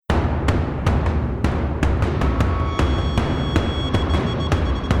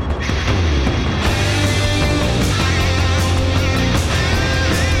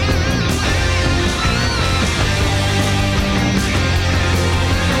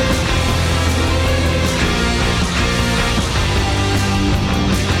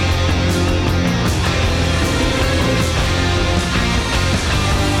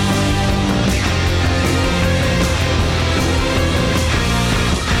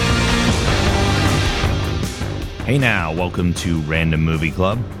Hey now, welcome to Random Movie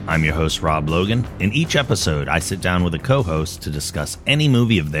Club. I'm your host, Rob Logan. In each episode, I sit down with a co-host to discuss any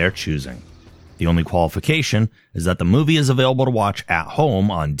movie of their choosing. The only qualification is that the movie is available to watch at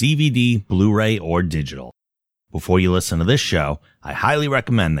home on DVD, Blu-ray, or digital. Before you listen to this show, I highly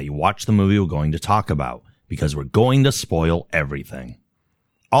recommend that you watch the movie we're going to talk about, because we're going to spoil everything.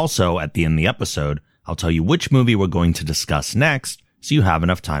 Also, at the end of the episode, I'll tell you which movie we're going to discuss next, so you have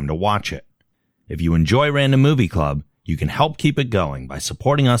enough time to watch it. If you enjoy Random Movie Club, you can help keep it going by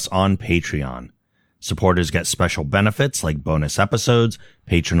supporting us on Patreon. Supporters get special benefits like bonus episodes,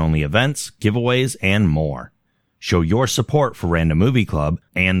 patron-only events, giveaways, and more. Show your support for Random Movie Club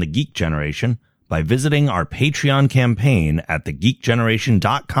and The Geek Generation by visiting our Patreon campaign at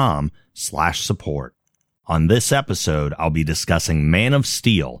thegeekgeneration.com/support. On this episode, I'll be discussing Man of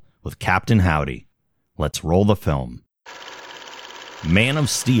Steel with Captain Howdy. Let's roll the film. Man of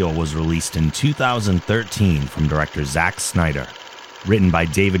Steel was released in 2013 from director Zack Snyder. Written by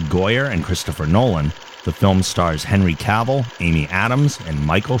David Goyer and Christopher Nolan, the film stars Henry Cavill, Amy Adams, and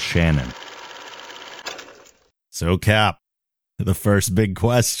Michael Shannon. So, Cap, the first big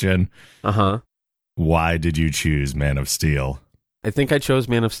question. Why did you choose Man of Steel? I think I chose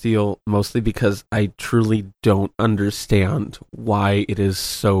Man of Steel mostly because I truly don't understand why it is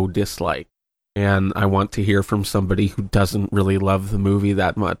so disliked. And I want to hear from somebody who doesn't really love the movie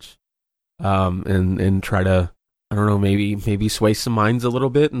that much, and try to, I don't know, maybe sway some minds a little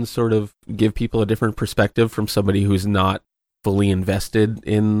bit and sort of give people a different perspective from somebody who's not fully invested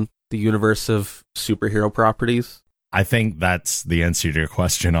in the universe of superhero properties. I think that's the answer to your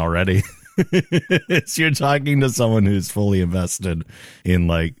question already. You're talking to someone who's fully invested in,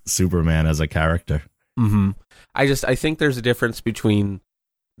 like, Superman as a character. Mm-hmm. I think there's a difference between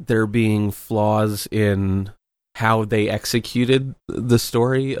there being flaws in how they executed the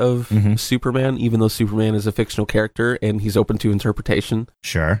story of Superman, even though Superman is a fictional character and he's open to interpretation.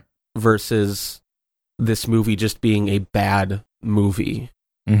 Sure. Versus this movie just being a bad movie,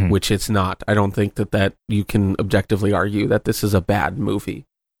 which it's not. I don't think that you can objectively argue that this is a bad movie.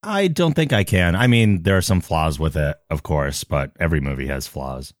 I don't think I can. I mean, there are some flaws with it, of course, but every movie has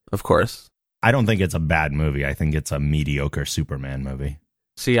flaws. Of course. I don't think it's a bad movie. I think it's a mediocre Superman movie.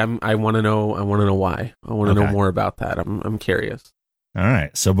 See, I want to know why. I want to know more about that. I'm curious. All right.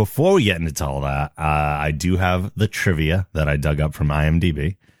 So before we get into all that, I do have the trivia that I dug up from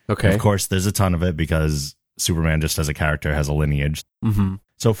IMDb. Okay. Of course, there's a ton of it because Superman just as a character has a lineage. Mm-hmm.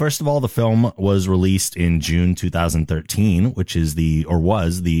 So first of all, the film was released in June 2013, which is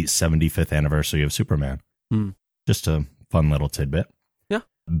was the 75th anniversary of Superman. Just a fun little tidbit. Yeah.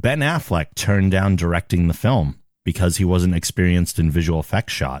 Ben Affleck turned down directing the film because he wasn't experienced in visual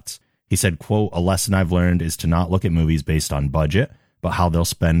effects shots. He said, quote, "A lesson I've learned is to not look at movies based on budget, but how they'll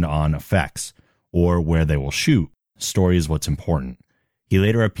spend on effects or where they will shoot. Story is what's important." He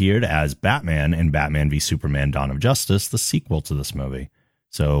later appeared as Batman in Batman v Superman: Dawn of Justice, the sequel to this movie.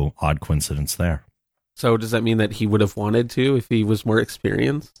 So, odd coincidence there. So, does that mean that he would have wanted to if he was more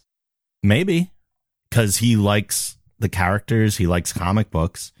experienced? Maybe, because he likes the characters, he likes comic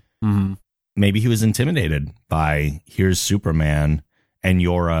books. Mm-hmm. Maybe he was intimidated by, here's Superman, and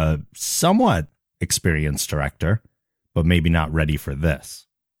you're a somewhat experienced director, but maybe not ready for this.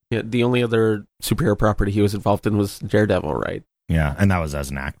 Yeah, the only other superhero property he was involved in was Daredevil, right? Yeah, and that was as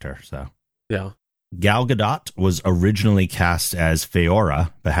an actor, so. Yeah. Gal Gadot was originally cast as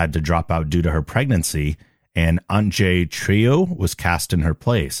Feora, but had to drop out due to her pregnancy, and Antje Trio was cast in her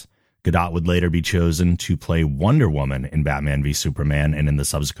place. Gadot would later be chosen to play Wonder Woman in Batman v Superman and in the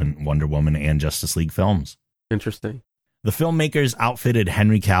subsequent Wonder Woman and Justice League films. Interesting. The filmmakers outfitted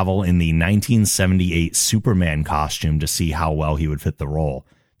Henry Cavill in the 1978 Superman costume to see how well he would fit the role.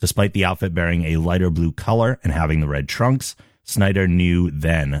 Despite the outfit bearing a lighter blue color and having the red trunks, Snyder knew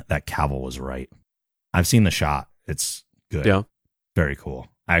then that Cavill was right. I've seen the shot. It's good. Yeah. Very cool.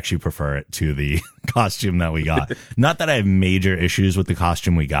 I actually prefer it to the costume that we got. Not that I have major issues with the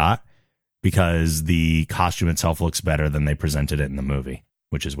costume we got, because the costume itself looks better than they presented it in the movie,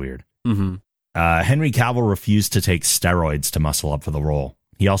 which is weird. Mm-hmm. Henry Cavill refused to take steroids to muscle up for the role.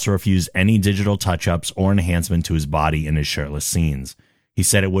 He also refused any digital touch-ups or enhancement to his body in his shirtless scenes. He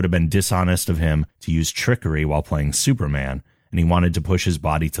said it would have been dishonest of him to use trickery while playing Superman, and he wanted to push his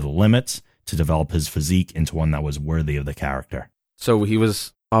body to the limits to develop his physique into one that was worthy of the character. So he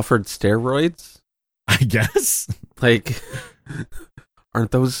was offered steroids? I guess. Like, aren't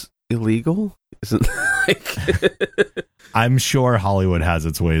those illegal? Isn't like I'm sure Hollywood has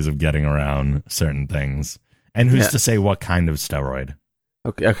its ways of getting around certain things. And who's to say what kind of steroid?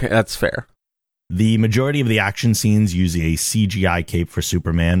 Okay, that's fair. The majority of the action scenes use a CGI cape for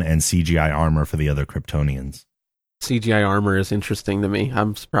Superman and CGI armor for the other Kryptonians. CGI armor is interesting to me.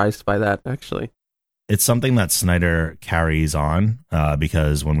 I'm surprised by that, actually. It's something that Snyder carries on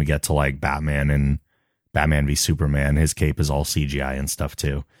because when we get to like Batman and Batman v Superman, his cape is all CGI and stuff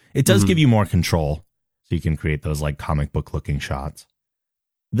too. It does give you more control, so you can create those like comic book looking shots.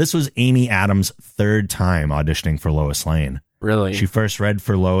 This was Amy Adams' third time auditioning for Lois Lane. Really? She first read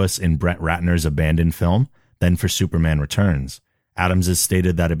for Lois in Brett Ratner's abandoned film, then for Superman Returns. Adams has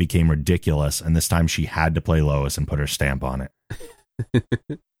stated that it became ridiculous, and this time she had to play Lois and put her stamp on it.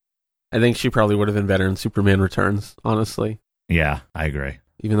 I think she probably would have been better in Superman Returns, honestly. Yeah, I agree.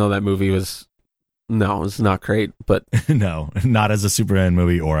 Even though that movie was not great, but... No, not as a Superman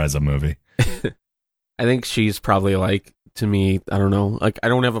movie or as a movie. I think she's probably like, to me, I don't know, like I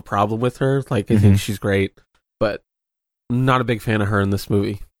don't have a problem with her. Like I think she's great, but I'm not a big fan of her in this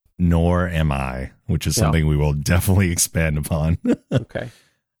movie. Nor am I, which is something we will definitely expand upon. Okay.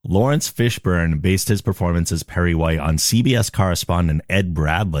 Lawrence Fishburne based his performance as Perry White on CBS correspondent Ed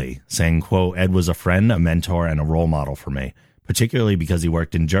Bradley, saying, quote, "Ed was a friend, a mentor, and a role model for me, particularly because he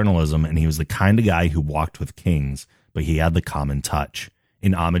worked in journalism and he was the kind of guy who walked with kings, but he had the common touch."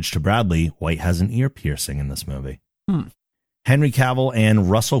 In homage to Bradley, White has an ear piercing in this movie. Henry Cavill and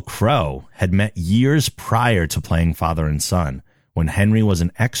Russell Crowe had met years prior to playing father and son, when Henry was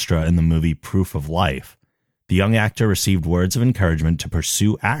an extra in the movie Proof of Life. The young actor received words of encouragement to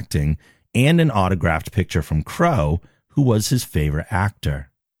pursue acting and an autographed picture from Crowe, who was his favorite actor.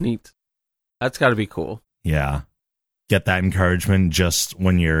 Neat. That's got to be cool. Yeah. Get that encouragement just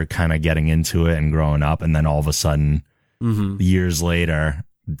when you're kind of getting into it and growing up, and then all of a sudden, years later,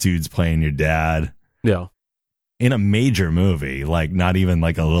 dude's playing your dad. Yeah. In a major movie, like not even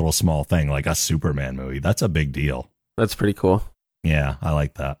like a little small thing, like a Superman movie. That's a big deal. That's pretty cool. Yeah, I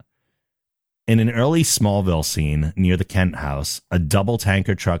like that. In an early Smallville scene near the Kent house, a double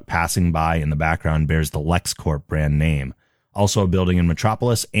tanker truck passing by in the background bears the LexCorp brand name. Also, a building in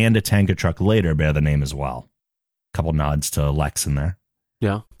Metropolis and a tanker truck later bear the name as well. Couple nods to Lex in there.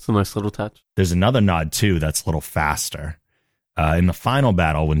 Yeah, it's a nice little touch. There's another nod, too, that's a little faster. In the final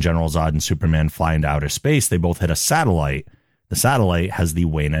battle, when General Zod and Superman fly into outer space, they both hit a satellite. The satellite has the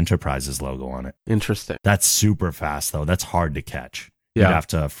Wayne Enterprises logo on it. Interesting. That's super fast, though. That's hard to catch. Yeah. You'd have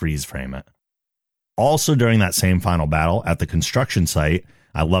to freeze frame it. Also, during that same final battle at the construction site,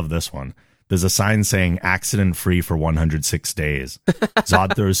 I love this one. There's a sign saying accident free for 106 days.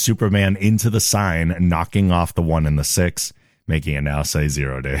 Zod throws Superman into the sign, knocking off the 1 and the 6, making it now say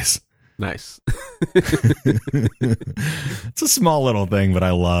 0 days. Nice. It's a small little thing, but I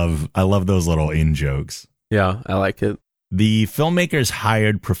love those little in jokes. Yeah, I like it. The filmmakers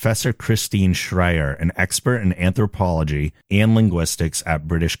hired Professor Christine Schreier, an expert in anthropology and linguistics at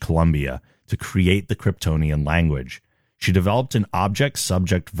British Columbia, to create the Kryptonian language. She developed an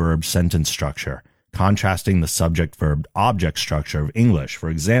object-subject-verb sentence structure, contrasting the subject-verb-object structure of English. For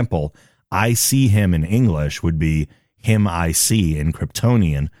example, I see him in English would be him I see in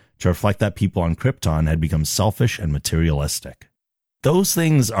Kryptonian, to reflect that people on Krypton had become selfish and materialistic. Those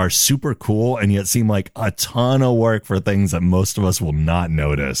things are super cool and yet seem like a ton of work for things that most of us will not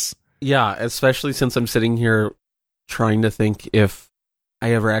notice. Yeah, especially since I'm sitting here trying to think if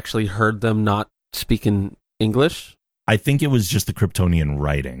I ever actually heard them not speak in English. I think it was just the Kryptonian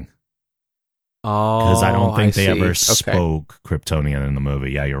writing. Oh, because I don't think they see. ever spoke Kryptonian in the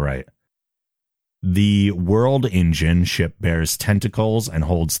movie. Yeah, you're right. The World Engine ship bears tentacles and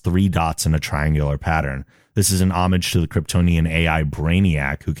holds 3 dots in a triangular pattern. This is an homage to the Kryptonian AI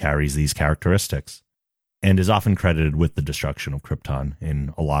Brainiac, who carries these characteristics, and is often credited with the destruction of Krypton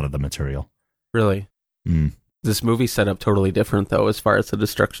in a lot of the material. Really? Mm. This movie set up totally different, though, as far as the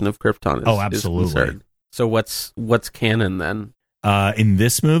destruction of Krypton is, absolutely. is concerned. So what's canon then? In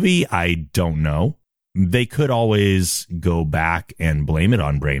this movie, I don't know. They could always go back and blame it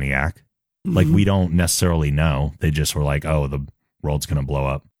on Brainiac. Like, we don't necessarily know. They just were like, oh, the world's going to blow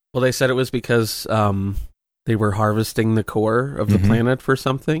up. Well, they said it was because they were harvesting the core of the planet for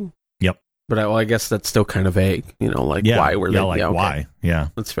something. Yep. But I guess that's still kind of vague, why were they? Why? Yeah.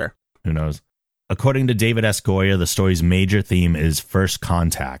 That's fair. Who knows? According to David S. Goyer, the story's major theme is first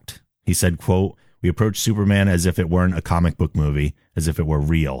contact. He said, quote, "We approach Superman as if it weren't a comic book movie, as if it were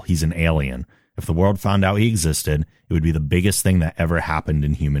real. He's an alien. If the world found out he existed, it would be the biggest thing that ever happened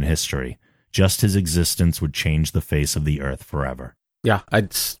in human history. Just his existence would change the face of the earth forever." Yeah,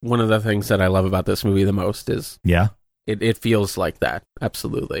 it's one of the things that I love about this movie the most is it feels like that.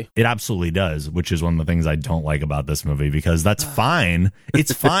 Absolutely. It absolutely does, which is one of the things I don't like about this movie, because that's fine.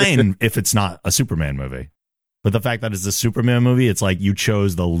 It's fine if it's not a Superman movie. But the fact that it's a Superman movie, it's like you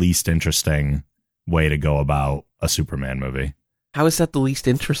chose the least interesting way to go about a Superman movie. How is that the least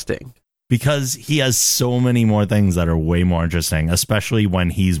interesting? because he has so many more things that are way more interesting, especially when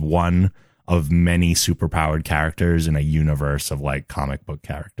he's one of many superpowered characters in a universe of like comic book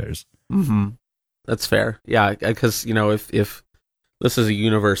characters. Mm-hmm. That's fair. Yeah, because, you know, if this is a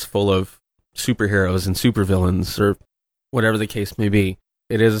universe full of superheroes and supervillains or whatever the case may be,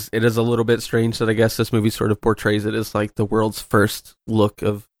 it is a little bit strange that I guess this movie sort of portrays it as like the world's first look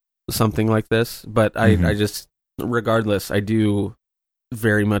of something like this. But I just, regardless, I do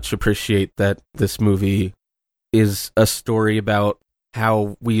very much appreciate that this movie is a story about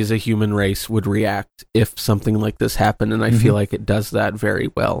how we as a human race would react if something like this happened. And I feel like it does that very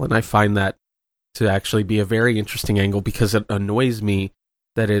well. And I find that to actually be a very interesting angle because it annoys me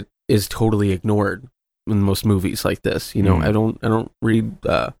that it is totally ignored in most movies like this. You know, I don't read,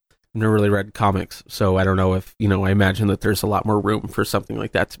 I've never really read comics, so I don't know if, you know, I imagine that there's a lot more room for something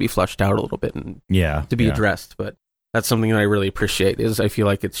like that to be fleshed out a little bit and to be addressed. But that's something that I really appreciate is I feel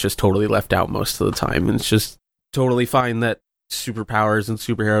like it's just totally left out most of the time. And it's just totally fine that superpowers and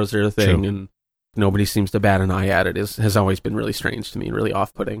superheroes are a thing and nobody seems to bat an eye at it has always been really strange to me and really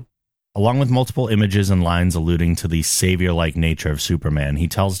off-putting. Along with multiple images and lines alluding to the savior-like nature of Superman, he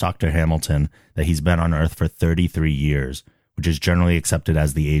tells Dr. Hamilton that he's been on Earth for 33 years, which is generally accepted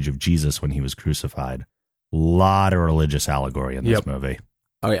as the age of Jesus when he was crucified. A lot of religious allegory in this movie.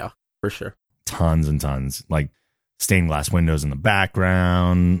 Oh, yeah, for sure. Tons and tons. Like stained glass windows in the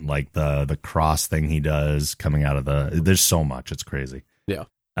background, like the cross thing he does coming out of there's so much. It's crazy. Yeah.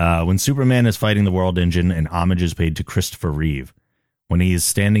 When Superman is fighting the World Engine, an homage is paid to Christopher Reeve. When he is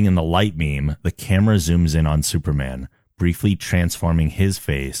standing in the light beam, the camera zooms in on Superman, briefly transforming his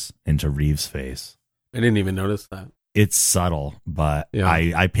face into Reeve's face. I didn't even notice that. It's subtle, but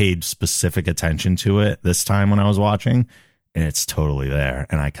I paid specific attention to it this time when I was watching, and it's totally there,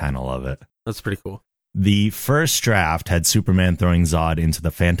 and I kind of love it. That's pretty cool. The first draft had Superman throwing Zod into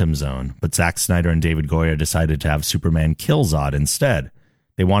the Phantom Zone, but Zack Snyder and David Goyer decided to have Superman kill Zod instead.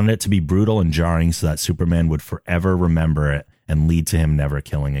 They wanted it to be brutal and jarring so that Superman would forever remember it and lead to him never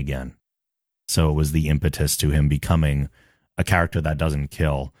killing again. So it was the impetus to him becoming a character that doesn't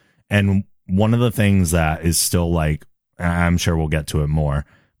kill. And one of the things that is still like, I'm sure we'll get to it more,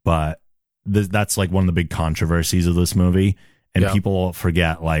 but that's like one of the big controversies of this movie. And people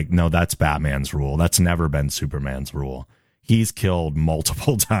forget, like, no, that's Batman's rule. That's never been Superman's rule. He's killed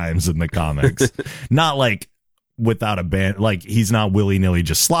multiple times in the comics. Not like without a band, like he's not willy-nilly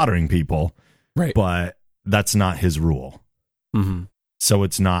just slaughtering people. Right. But that's not his rule. Mm-hmm. So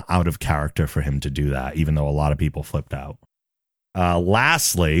it's not out of character for him to do that, even though a lot of people flipped out.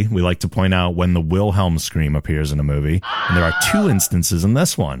 Lastly, we like to point out when the Wilhelm scream appears in a movie, and there are two instances in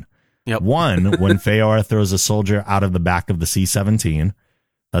this one. Yep. One, when Feora throws a soldier out of the back of the C-17.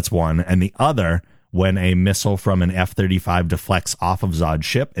 That's one. And the other, when a missile from an F-35 deflects off of Zod's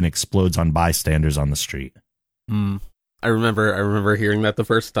ship and explodes on bystanders on the street. I remember hearing that the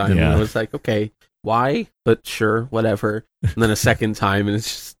first time, and I was like, okay, why? But sure, whatever. And then a second time, and it's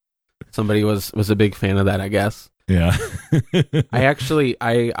just somebody was a big fan of that, I guess. Yeah.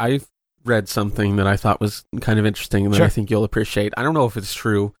 I read something that I thought was kind of interesting and that I think you'll appreciate. I don't know if it's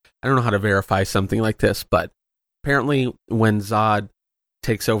true. I don't know how to verify something like this, but apparently when Zod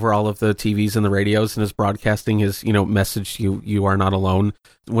takes over all of the TVs and the radios and is broadcasting his, message, you are not alone,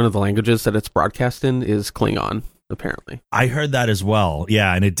 one of the languages that it's broadcast in is Klingon, apparently. I heard that as well.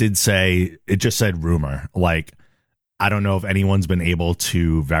 Yeah, and it just said rumor. Like, I don't know if anyone's been able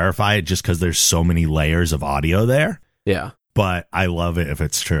to verify it just because there's so many layers of audio there. Yeah. But I love it if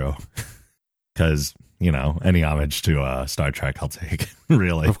it's true. Because, any homage to Star Trek I'll take,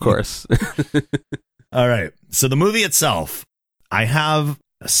 really. Of course. All right. So the movie itself, I have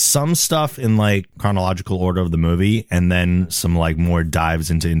some stuff in like chronological order of the movie and then some like more dives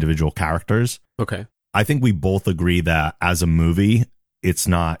into individual characters. Okay. I think we both agree that as a movie, it's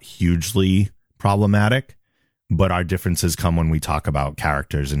not hugely problematic, but our differences come when we talk about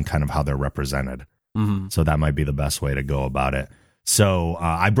characters and kind of how they're represented. Mm-hmm. So that might be the best way to go about it. So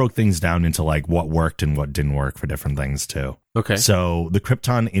I broke things down into like what worked and what didn't work for different things too. Okay. So the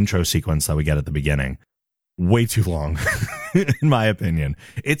Krypton intro sequence that we get at the beginning, way too long, in my opinion.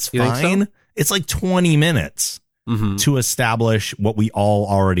 It's fine. So? It's like 20 minutes to establish what we all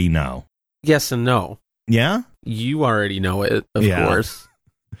already know. Yes and no. Yeah? You already know it, of course.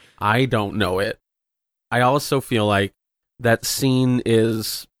 I don't know it. I also feel like that scene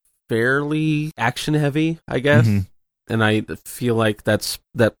is fairly action heavy, I guess. Mm-hmm. And I feel like that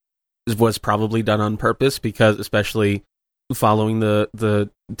was probably done on purpose because, especially following the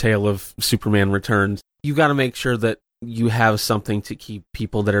tale of Superman Returns, you got to make sure that you have something to keep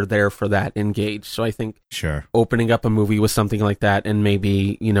people that are there for that engaged. So I think Sure. opening up a movie with something like that and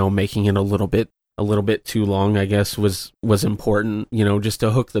maybe, making it a little bit too long, I guess, was important, just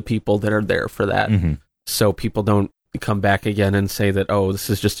to hook the people that are there for that. Mm-hmm. So people don't come back again and say that, oh, this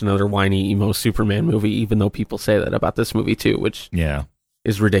is just another whiny emo Superman movie, even though people say that about this movie too, which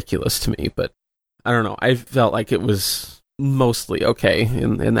is ridiculous to me. But I don't know. I felt like it was mostly okay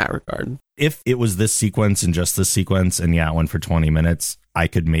in that regard. If it was this sequence and just this sequence, and it went for 20 minutes, I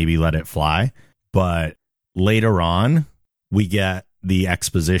could maybe let it fly. But later on, we get the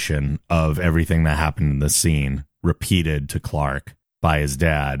exposition of everything that happened in the scene repeated to Clark by his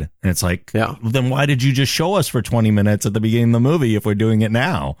dad. And it's like, then why did you just show us for 20 minutes at the beginning of the movie if we're doing it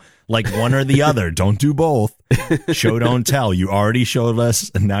now? Like one or the other. Don't do both. Show, don't tell. You already showed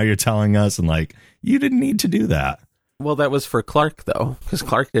us, and now you're telling us, and like, you didn't need to do that. Well, that was for Clark, though, because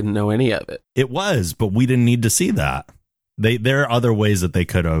Clark didn't know any of it. It was, but we didn't need to see that. There are other ways that they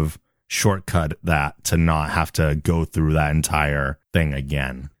could have shortcut that to not have to go through that entire thing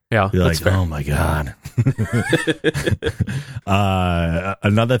again. Yeah, you're like, oh my God.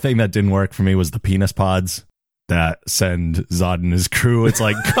 Another thing that didn't work for me was the penis pods that send Zod and his crew. It's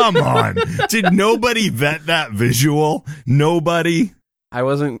like, come on. Did nobody vet that visual? Nobody? I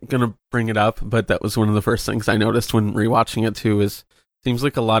wasn't going to bring it up, but that was one of the first things I noticed when rewatching it too, is seems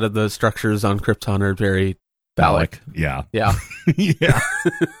like a lot of the structures on Krypton are very phallic. Yeah. Yeah. Yeah.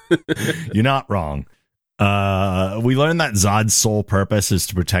 You're not wrong. We learned that Zod's sole purpose is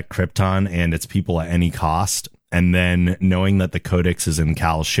to protect Krypton and its people at any cost. And then knowing that the Codex is in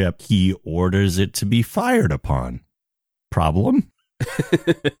Kal's ship, he orders it to be fired upon. Problem?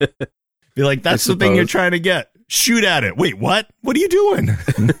 Be like, that's the thing you're trying to get. Shoot at it. Wait, what? What are you doing?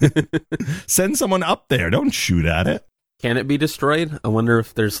 Send someone up there. Don't shoot at it. Can it be destroyed? I wonder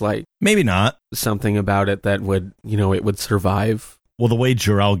if there's like... Maybe not. Something about it that would, it would survive. Well, the way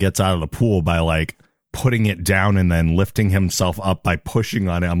Jor-El gets out of the pool by like putting it down and then lifting himself up by pushing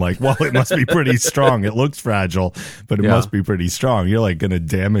on it. I'm like, well, it must be pretty strong. It looks fragile, but it must be pretty strong. You're like going to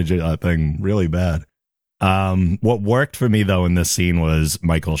damage that thing really bad. What worked for me though in this scene was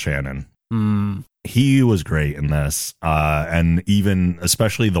Michael Shannon. He was great in this. And even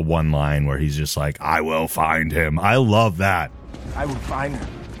especially the one line where he's just like, I will find him. I love that. I will find him.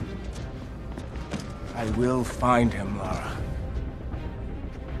 I will find him, Lara.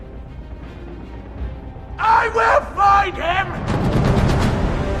 I will find him!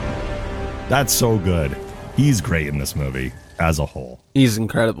 That's so good. He's great in this movie as a whole. He's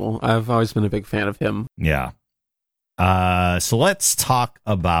incredible. I've always been a big fan of him. Yeah. So let's talk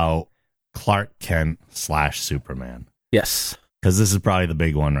about Clark Kent / Superman. Yes. Because this is probably the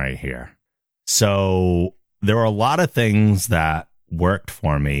big one right here. So there are a lot of things that worked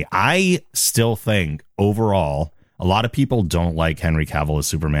for me. I still think overall, a lot of people don't like Henry Cavill as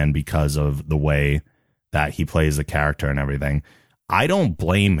Superman because of the way that he plays the character and everything. I don't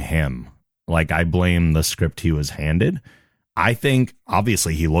blame him. Like, I blame the script he was handed. I think,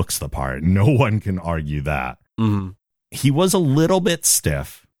 obviously, he looks the part. No one can argue that. Mm-hmm. He was a little bit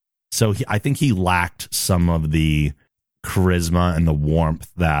stiff. So I think he lacked some of the charisma and the warmth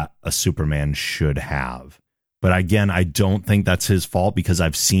that a Superman should have. But again, I don't think that's his fault because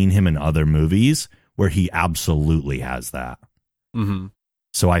I've seen him in other movies where he absolutely has that. Mm-hmm.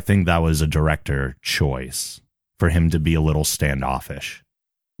 So I think that was a director choice for him to be a little standoffish.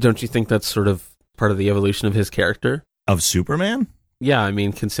 Don't you think that's sort of part of the evolution of his character? Of Superman? Yeah, I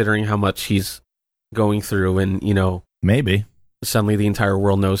mean, considering how much he's going through and, Maybe. Suddenly the entire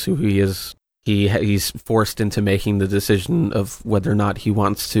world knows who he is. He's forced into making the decision of whether or not he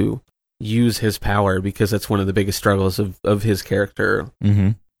wants to use his power, because that's one of the biggest struggles of his character.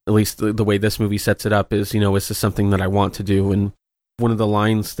 Mm-hmm. At least the way this movie sets it up is, is this something that I want to do? And one of the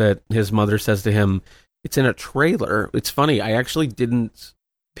lines that his mother says to him, it's in a trailer. It's funny. I actually didn't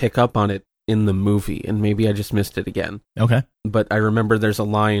pick up on it in the movie, and maybe I just missed it again. Okay. But I remember there's a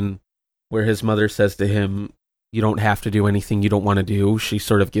line where his mother says to him, you don't have to do anything you don't want to do. She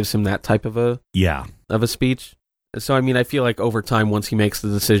sort of gives him that type of a speech. So, I mean, I feel like over time, once he makes the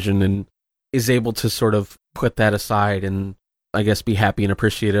decision and is able to sort of put that aside and I guess be happy and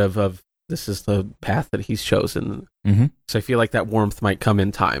appreciative of this is the path that he's chosen. Mm-hmm. So I feel like that warmth might come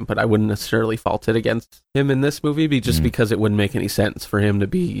in time, but I wouldn't necessarily fault it against him in this movie because it wouldn't make any sense for him to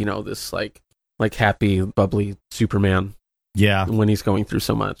be, this like happy, bubbly Superman. Yeah. When he's going through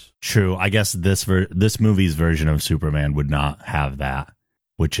so much. True. I guess this movie's version of Superman would not have that,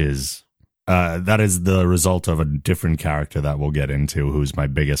 which is that is the result of a different character that we'll get into, who's my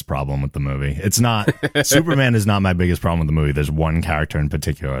biggest problem with the movie. It's not Superman is not my biggest problem with the movie. There's one character in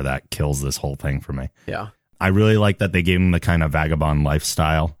particular that kills this whole thing for me. Yeah. I really like that they gave him the kind of vagabond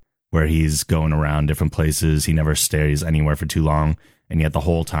lifestyle where he's going around different places. He never stays anywhere for too long. And yet the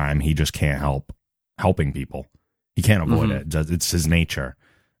whole time he just can't help helping people. He can't avoid it. It's his nature.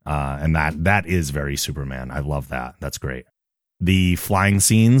 And that is very Superman. I love that. That's great. The flying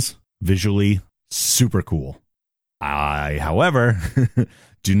scenes, visually, super cool. I, however,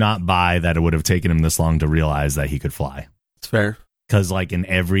 do not buy that it would have taken him this long to realize that he could fly. It's fair. Because like in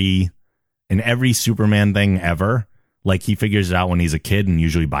every Superman thing ever, like he figures it out when he's a kid and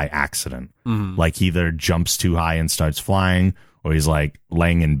usually by accident. Like he either jumps too high and starts flying, or he's like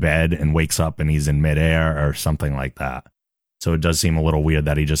laying in bed and wakes up and he's in midair or something like that. So it does seem a little weird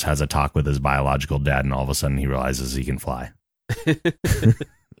that he just has a talk with his biological dad and all of a sudden he realizes he can fly.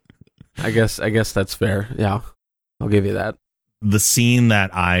 I guess that's fair. Yeah, I'll give you that.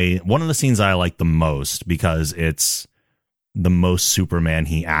 One of the scenes I like the most, because it's the most Superman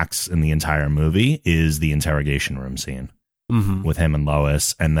he acts in the entire movie, is the interrogation room scene with him and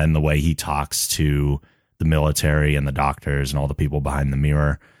Lois, and then the way he talks to the military and the doctors and all the people behind the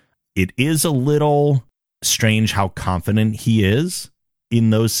mirror. It is a little strange how confident he is in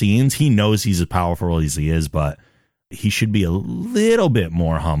those scenes. He knows he's as powerful as he is, but he should be a little bit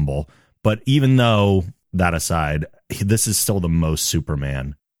more humble. But even though, that aside, this is still the most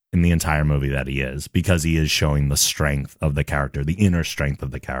Superman in the entire movie that he is, because he is showing the strength of the character, the inner strength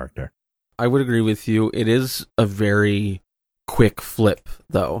of the character. I would agree with you. It is a very quick flip,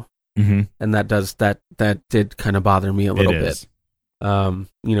 though. And that did kind of bother me a little bit.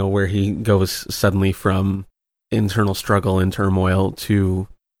 Where he goes suddenly from internal struggle and turmoil to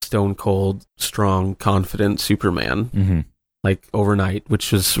stone cold, strong, confident Superman, like overnight,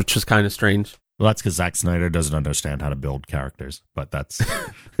 which was kind of strange. Well, that's because Zack Snyder doesn't understand how to build characters, but that's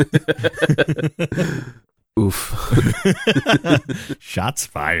oof. Shots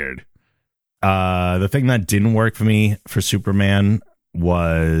fired. The thing that didn't work for me for Superman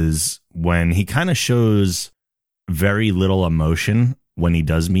was when he kind of shows very little emotion when he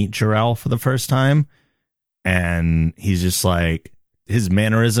does meet Jor-El for the first time. And he's just like, his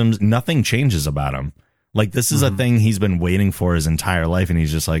mannerisms, nothing changes about him. Like, this is a thing he's been waiting for his entire life. And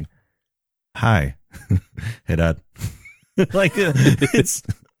he's just like, hi, hey, Dad. Like, it's,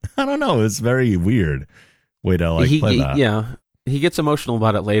 I don't know. It's very weird way to play that. Yeah. He gets emotional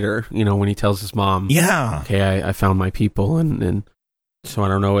about it later, when he tells his mom, okay, I found my people. And so I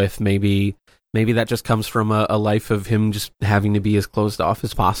don't know if maybe that just comes from a life of him just having to be as closed off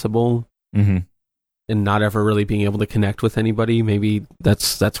as possible and not ever really being able to connect with anybody. Maybe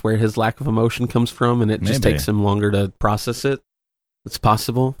that's where his lack of emotion comes from, and it just takes him longer to process it. It's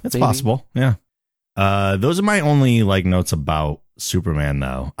possible. It's possible. Yeah. Those are my only notes about Superman,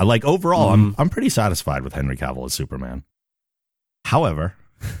 though. I overall, I'm pretty satisfied with Henry Cavill as Superman. However,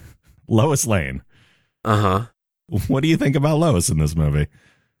 Lois Lane. What do you think about Lois in this movie?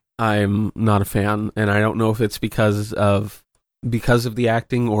 I'm not a fan, and I don't know if it's because of the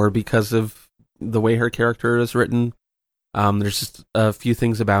acting or because of the way her character is written. There's just a few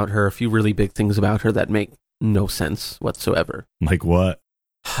things about her, a few really big things about her that make no sense whatsoever. Like what?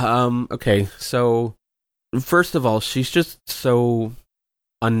 Okay, so first of all, she's just so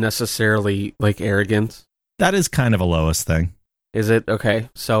unnecessarily arrogant. That is kind of a Lois thing. Is it? Okay,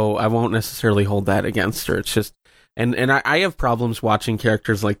 so I won't necessarily hold that against her. It's just, and I have problems watching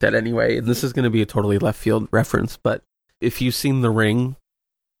characters like that anyway, and this is going to be a totally left field reference, but if you've seen The Ring,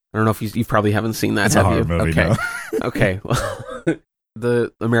 I don't know if you probably haven't seen that, have you? Movie, okay. No. Okay. Well,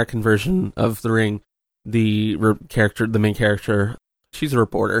 the American version of The Ring, the main character, she's a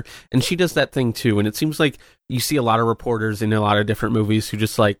reporter, and she does that thing too, and it seems like you see a lot of reporters in a lot of different movies who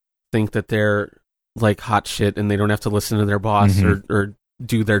just think that they're hot shit and they don't have to listen to their boss or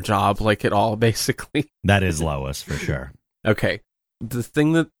do their job at all, basically. That is Lois for sure. Okay. The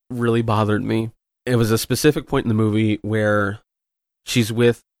thing that really bothered me, it was a specific point in the movie where she's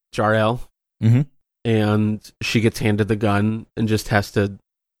with Jor-El and she gets handed the gun and just has to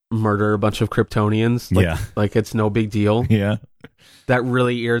murder a bunch of Kryptonians. Like it's no big deal. Yeah. That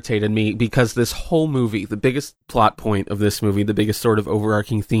really irritated me because this whole movie, the biggest plot point of this movie, the biggest sort of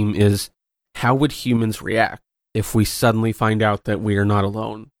overarching theme is, how would humans react if we suddenly find out that we are not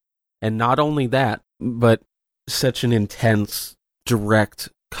alone? And not only that, but such an intense, direct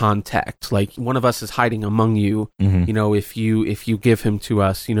contact. Like, one of us is hiding among you. If you give him to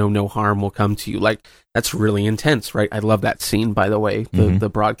us, no harm will come to you. Like, that's really intense, right? I love that scene, by the way. The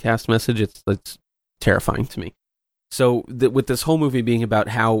broadcast message, it's terrifying to me. So with this whole movie being about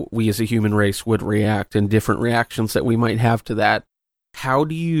how we as a human race would react and different reactions that we might have to that, how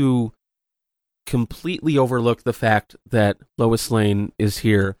do you completely overlook the fact that Lois Lane is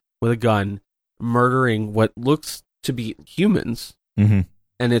here with a gun, murdering what looks to be humans. Mm-hmm.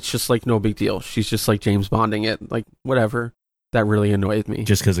 And it's just like no big deal. She's just like James Bonding it, like whatever. That really annoyed me.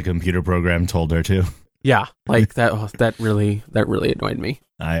 Just because a computer program told her to. Yeah, like that really annoyed me.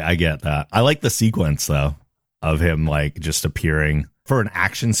 I get that. I like the sequence though of him like just appearing for an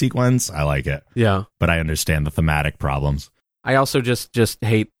action sequence. I like it. Yeah, but I understand the thematic problems. I also just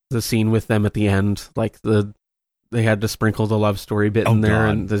hate the scene with them at the end. Like they had to sprinkle the love story bit in there,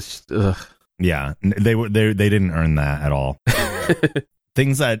 and this. Ugh. Yeah, they didn't earn that at all.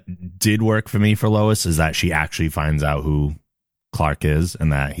 Things that did work for me for Lois is that she actually finds out who Clark is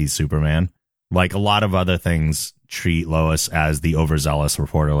and that he's Superman. Like a lot of other things treat Lois as the overzealous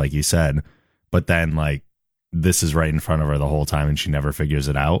reporter, like you said, but then like this is right in front of her the whole time and she never figures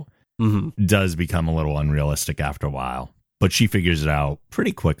it out. Mm-hmm. Does become a little unrealistic after a while, but she figures it out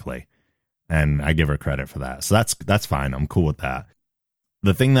pretty quickly, and I give her credit for that. So that's fine. I'm cool with that.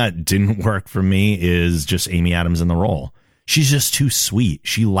 The thing that didn't work for me is just Amy Adams in the role. She's just too sweet.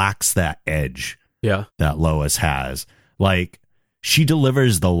 She lacks that edge that Lois has. Like, she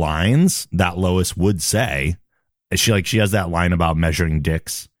delivers the lines that Lois would say. She has that line about measuring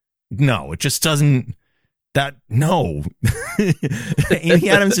dicks. No, it just doesn't. No. Amy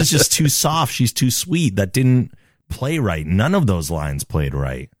Adams is just too soft. She's too sweet. That didn't play right. None of those lines played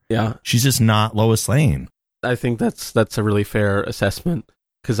right. Yeah. She's just not Lois Lane. I think that's a really fair assessment,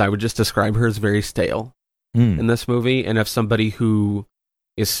 because I would just describe her as very stale in this movie. And if somebody who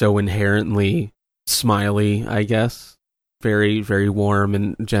is so inherently smiley, I guess, very, very warm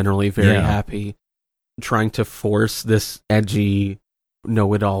and generally very happy, trying to force this edgy,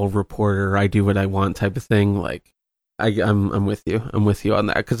 know-it-all reporter, I do what I want type of thing, like, I'm with you. I'm with you on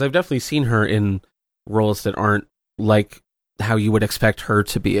that, because I've definitely seen her in roles that aren't like how you would expect her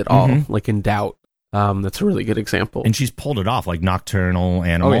to be at all, like in Doubt. That's a really good example. And she's pulled it off, like Nocturnal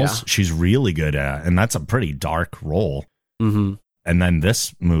Animals. Oh, yeah. She's really good at, and that's a pretty dark role. Mm-hmm. And then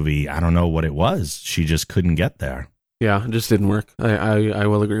this movie, I don't know what it was. She just couldn't get there. Yeah, it just didn't work. I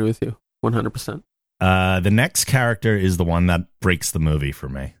will agree with you 100%. The next character is the one that breaks the movie for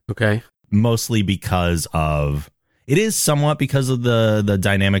me. Okay. Mostly because of, it is somewhat because of the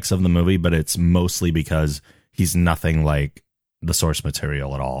dynamics of the movie, but it's mostly because he's nothing like the source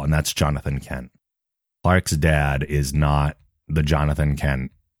material at all. And that's Jonathan Kent. Clark's dad is not the Jonathan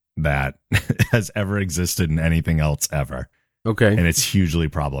Kent that has ever existed in anything else ever. Okay. And it's hugely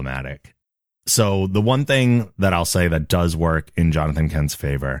problematic. So the one thing that I'll say that does work in Jonathan Kent's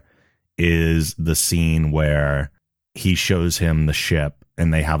favor is the scene where he shows him the ship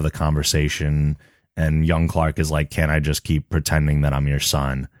and they have the conversation, and young Clark is like, "Can't I just keep pretending that I'm your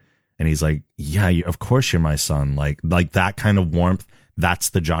son?" And he's like, "Yeah, of course you're my son." Like that kind of warmth. That's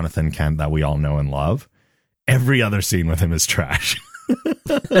the Jonathan Kent that we all know and love. Every other scene with him is trash.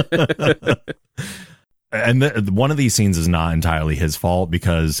 And one of these scenes is not entirely his fault,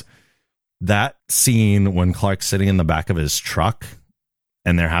 because that scene when Clark's sitting in the back of his truck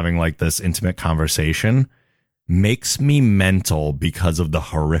and they're having like this intimate conversation makes me mental because of the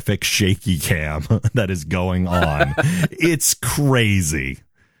horrific shaky cam that is going on. It's crazy.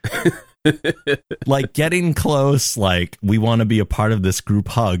 Like getting close, like we want to be a part of this group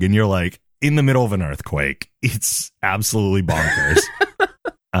hug, and you're like in the middle of an earthquake. It's absolutely bonkers.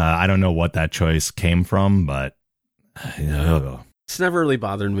 I don't know what that choice came from, but it's never really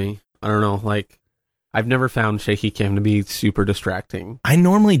bothered me. I don't know, like I've never found shaky cam to be super distracting. I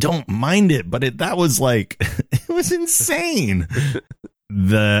normally don't mind it, but that was like it was insane.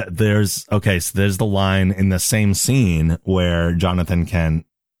 There's the line in the same scene where Jonathan Kent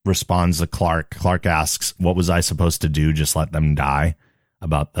responds to Clark. Clark asks, "What was I supposed to do? Just let them die?"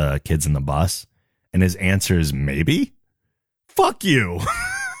 About the kids in the bus. And his answer is, "Maybe." Fuck you.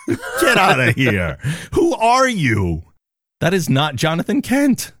 Get out of here. Who are you? That is not Jonathan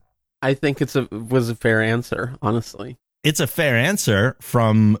Kent. I think was a fair answer, honestly. It's a fair answer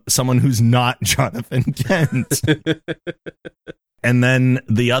from someone who's not Jonathan Kent. And then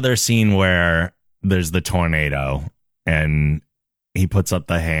the other scene where there's the tornado and he puts up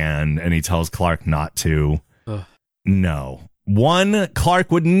the hand and he tells Clark not to. Ugh. No. One,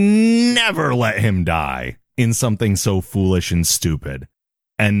 Clark would never let him die in something so foolish and stupid.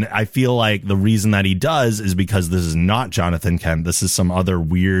 And I feel like the reason that he does is because this is not Jonathan Kent. This is some other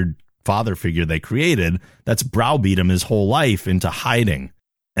weird father figure they created that's browbeat him his whole life into hiding.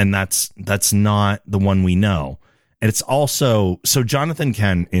 And that's not the one we know. And it's also, so Jonathan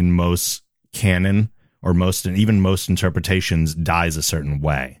Kent in most canon or most interpretations dies a certain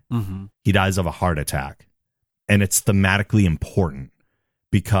way. Mm-hmm. He dies of a heart attack. And it's thematically important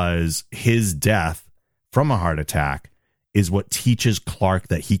because his death from a heart attack is what teaches Clark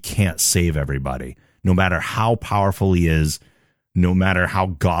that he can't save everybody. No matter how powerful he is, no matter how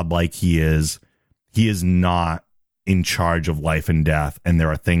godlike he is not in charge of life and death, and there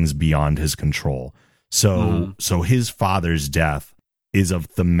are things beyond his control. So his father's death is of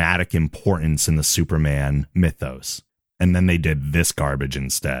thematic importance in the Superman mythos. And then they did this garbage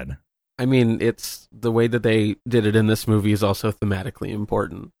instead. I mean, it's the way that they did it in this movie is also thematically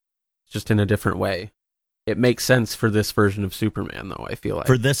important, just in a different way. It makes sense for this version of Superman, though, I feel like.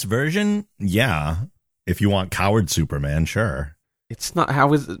 For this version, yeah. If you want coward Superman, sure. It's not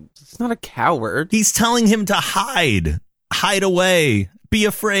it's not a coward. He's telling him to hide away, be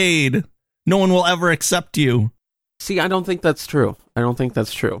afraid. No one will ever accept you. See, I don't think that's true.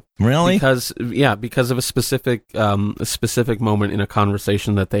 Really? Because of a specific moment in a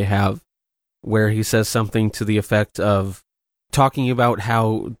conversation that they have where he says something to the effect of talking about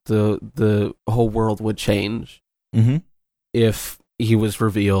how the whole world would change if he was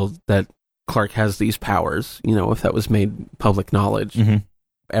revealed that Clark has these powers. You know, if that was made public knowledge,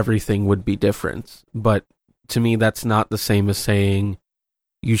 everything would be different. But to me, that's not the same as saying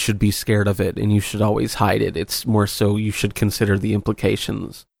you should be scared of it and you should always hide it. It's more so you should consider the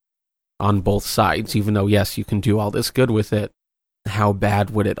implications on both sides. Even though, yes, you can do all this good with it, how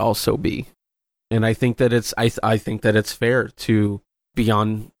bad would it also be? And I think that I think that it's fair to be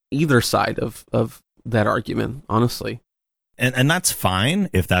on either side of that argument, honestly. And that's fine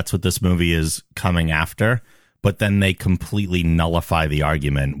if that's what this movie is coming after, but then they completely nullify the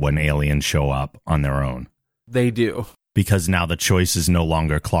argument when aliens show up on their own. They do. Because now the choice is no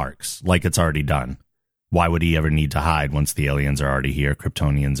longer Clark's, like it's already done. Why would he ever need to hide once the aliens are already here,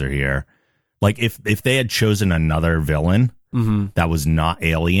 Kryptonians are here? Like, if they had chosen another villain that was not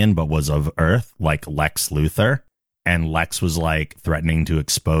alien but was of Earth, like Lex Luthor, and Lex was, like, threatening to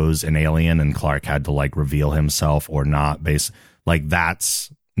expose an alien and Clark had to, like, reveal himself or not, like,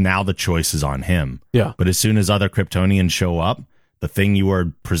 that's... Now the choice is on him. Yeah. But as soon as other Kryptonians show up, the thing you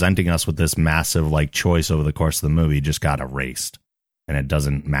were presenting us with this massive, like, choice over the course of the movie just got erased. And it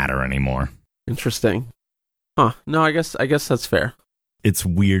doesn't matter anymore. Interesting. Huh. No, I guess that's fair. It's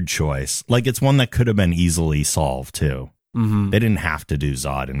weird choice. Like, it's one that could have been easily solved, too. Mm-hmm. They didn't have to do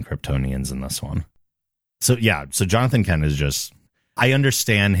Zod and Kryptonians in this one. So, yeah. So Jonathan Kent is just... I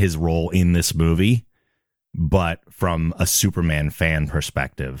understand his role in this movie, but from a Superman fan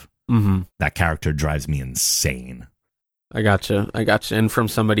perspective, that character drives me insane. I gotcha. And from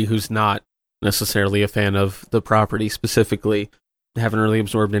somebody who's not necessarily a fan of the property specifically, haven't really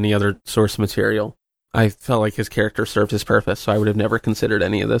absorbed any other source material, I felt like his character served his purpose, so I would have never considered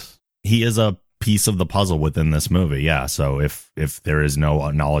any of this. He is a piece of the puzzle within this movie, yeah. So if there is no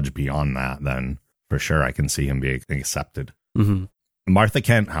knowledge beyond that, then for sure I can see him being accepted. Martha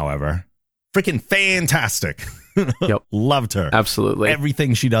Kent, however, freaking fantastic. Yep. Loved her. Absolutely.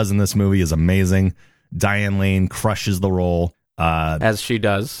 Everything she does in this movie is amazing. Diane Lane crushes the role. As she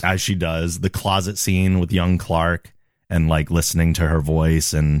does. The closet scene with young Clark and, like, listening to her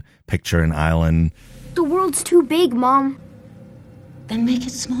voice and picture an island. The world's too big, Mom. Then make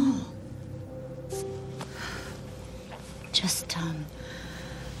it small. Just,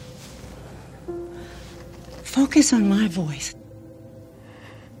 focus on my voice.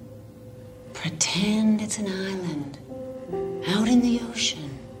 Pretend it's an island out in the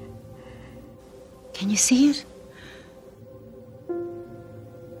ocean. Can you see it?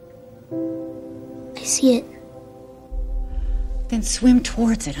 I see it. Then swim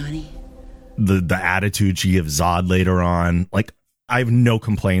towards it, honey. The attitude she gives Zod later on, like, I have no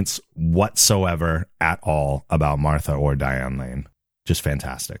complaints whatsoever at all about Martha or Diane Lane. Just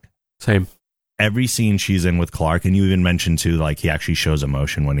fantastic. Same. Every scene she's in with Clark, and you even mentioned too, like, he actually shows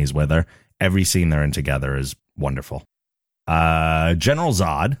emotion when he's with her. Every scene they're in together is wonderful. General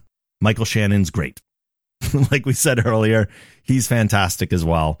Zod, Michael Shannon's great. Like we said earlier, he's fantastic as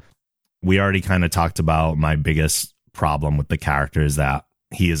well. We already kind of talked about my biggest problem with the character is that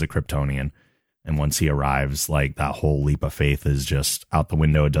he is a Kryptonian. And once he arrives, like, that whole leap of faith is just out the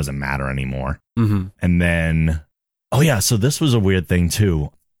window. It doesn't matter anymore. And then, oh yeah, so this was a weird thing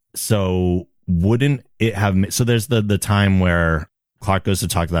too. So wouldn't it have, so there's the time where Clark goes to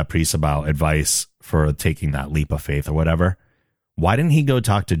talk to that priest about advice for taking that leap of faith or whatever. Why didn't he go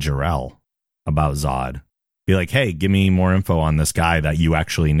talk to Jor-El about Zod? Be like, hey, give me more info on this guy that you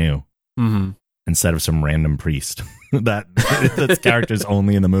actually knew. Instead of some random priest that's characters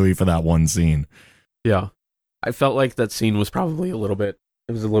only in the movie for that one scene. Yeah. I felt like that scene was probably a little bit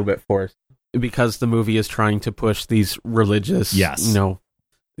forced because the movie is trying to push these religious, yes,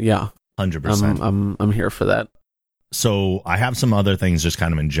 yeah, 100%. I'm here for that. So I have some other things just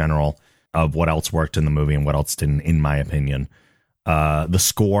kind of in general. of what else worked in the movie and what else didn't, in my opinion. The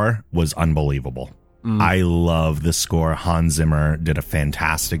score was unbelievable. I love the score. Hans Zimmer did a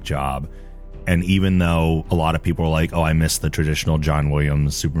fantastic job. And even though a lot of people were like, oh, I missed the traditional John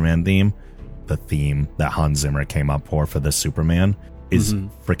Williams Superman theme, the theme that Hans Zimmer came up for this Superman is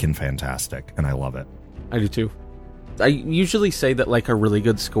freaking fantastic. And I love it. I do too. I usually say that like a really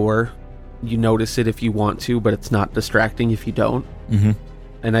good score, you notice it if you want to, but it's not distracting if you don't.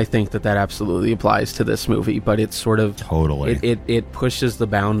 And I think that absolutely applies to this movie, but it's sort of totally it pushes the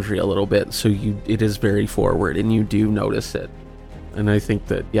boundary a little bit, so it is very forward and you do notice it. And I think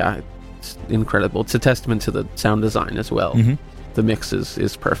that it's incredible. It's a testament to the sound design as well. The mix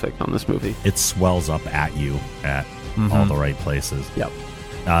is perfect on this movie. It swells up at you at all the right places. Yep.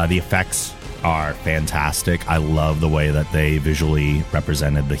 The effects are fantastic. I love the way that they visually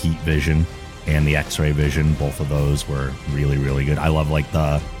represented the heat vision and the X-ray vision. Both of those were really, really good. I love like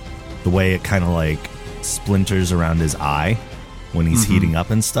the way it kind of like splinters around his eye when he's heating up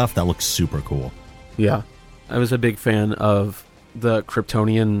and stuff. That looks super cool. Yeah. I was a big fan of the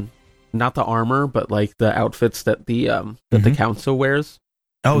Kryptonian, not the armor, but like the outfits that the council wears.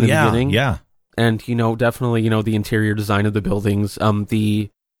 Oh, yeah. Yeah. And, definitely, the interior design of the buildings.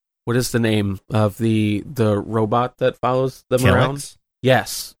 What is the name of the robot that follows them around?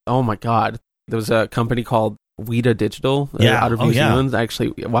 Yes. Oh my God. There was a company called Weta Digital out of New Zealand. I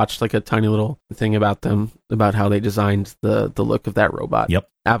actually watched like a tiny little thing about them, about how they designed the look of that robot. Yep.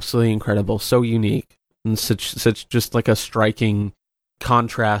 Absolutely incredible. So unique. And such just like a striking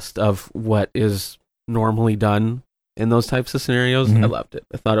contrast of what is normally done in those types of scenarios. I loved it.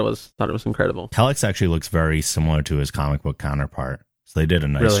 I thought it was incredible. Kellex actually looks very similar to his comic book counterpart. So they did a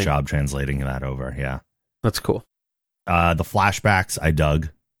nice job translating that over. Yeah. That's cool. The flashbacks I dug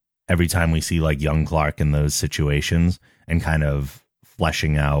every time we see like young Clark in those situations and kind of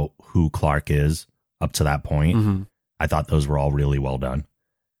fleshing out who Clark is up to that point. I thought those were all really well done.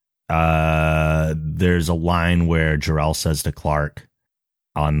 There's a line where Jor-El says to Clark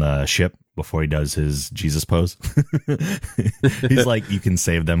on the ship before he does his Jesus pose, he's like, you can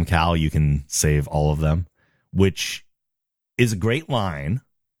save them, Cal. You can save all of them, which is a great line.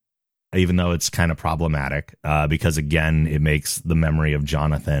 Even though it's kind of problematic, because again, it makes the memory of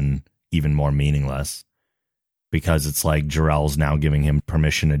Jonathan even more meaningless, because it's like Jor-El's now giving him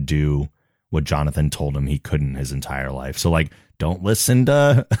permission to do what Jonathan told him he couldn't his entire life. So like, don't listen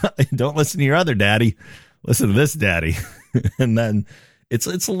to your other daddy. Listen to this daddy. And then it's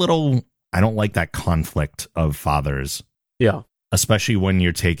a little, I don't like that conflict of fathers. Yeah. Especially when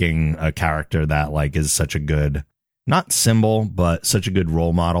you're taking a character that like is such a good, not symbol, but such a good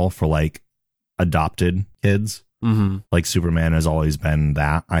role model for like adopted kids. Like Superman has always been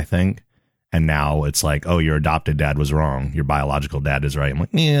that, I think. And now it's like, oh, your adopted dad was wrong. Your biological dad is right. I'm like,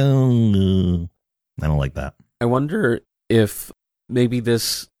 yeah, I don't like that. I wonder if maybe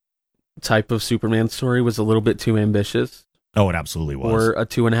this type of Superman story was a little bit too ambitious. Oh, it absolutely was. Or a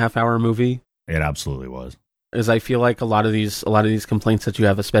 2.5-hour movie. It absolutely was. As I feel like a lot of these complaints that you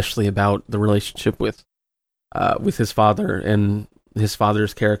have, especially about the relationship with his father and his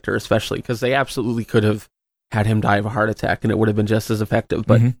father's character, especially because they absolutely could have had him die of a heart attack and it would have been just as effective,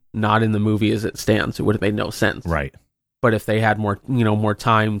 but not in the movie as it stands. It would have made no sense. Right. But if they had more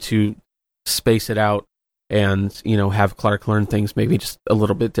time to space it out and, have Clark learn things maybe just a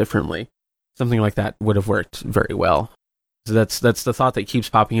little bit differently, something like that would have worked very well. So that's the thought that keeps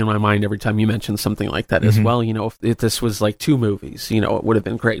popping in my mind every time you mention something like that as well. If this was like 2 movies, it would have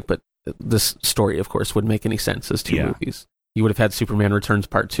been great, but this story, of course, wouldn't make any sense as 2 movies. You would have had Superman Returns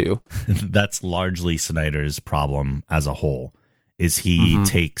Part 2. That's largely Snyder's problem as a whole, is he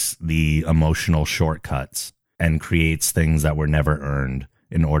takes the emotional shortcuts and creates things that were never earned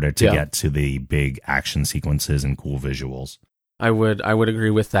in order to get to the big action sequences and cool visuals. I would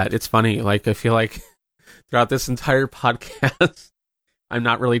agree with that. It's funny. Like, I feel like throughout this entire podcast, I'm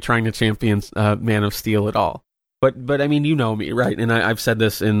not really trying to champion Man of Steel at all. But I mean, you know me, right? And I've said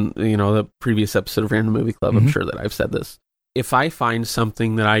this in, the previous episode of Random Movie Club. I'm sure that I've said this. If I find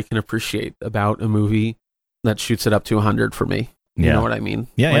something that I can appreciate about a movie, that shoots it up to 100 for me. You know what I mean?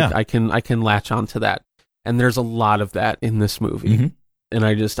 Yeah, I can latch onto that. And there's a lot of that in this movie. And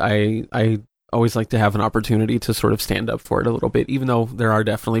I always like to have an opportunity to sort of stand up for it a little bit, even though there are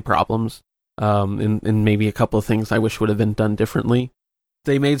definitely problems. And maybe a couple of things I wish would have been done differently.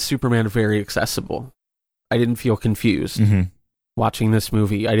 They made Superman very accessible. I didn't feel confused watching this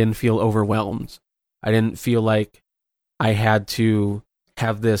movie. I didn't feel overwhelmed. I didn't feel like I had to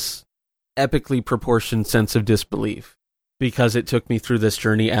have this epically proportioned sense of disbelief because it took me through this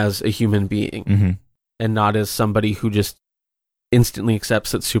journey as a human being and not as somebody who just instantly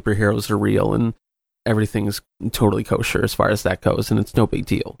accepts that superheroes are real and everything's totally kosher as far as that goes, and it's no big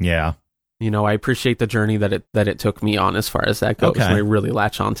deal. Yeah. You know, I appreciate the journey that it took me on as far as that goes, Okay. and I really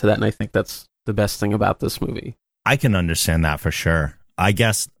latch on to that, and I think that's the best thing about this movie. I can understand that for sure. I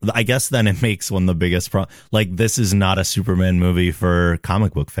guess then it makes one of the biggest like, this is not a Superman movie for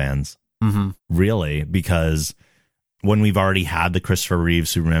comic book fans, really, because when we've already had the Christopher Reeve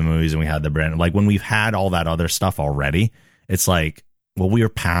Superman movies and we had the Brandon, like when we've had all that other stuff already, it's like, well, we are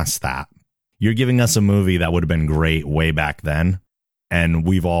past that. You're giving us a movie that would have been great way back then, and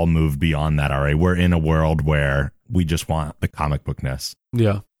we've all moved beyond that already. We're in a world where we just want the comic bookness.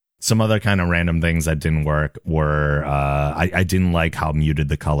 Yeah. Some other kind of random things that didn't work were I didn't like how muted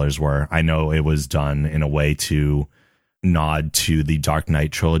the colors were. I know it was done in a way to nod to the Dark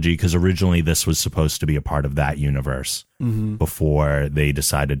Knight trilogy, because originally this was supposed to be a part of that universe before they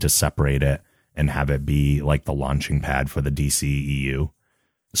decided to separate it and have it be like the launching pad for the DCEU.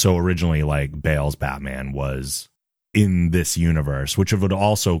 So originally, like, Bale's Batman was in this universe, which would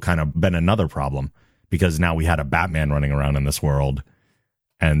also kind of been another problem, because now we had a Batman running around in this world.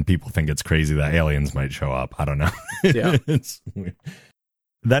 And people think it's crazy that aliens might show up. I don't know. Yeah. It's weird.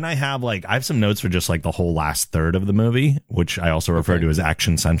 Then I have some notes for just like the whole last third of the movie, which I also refer to as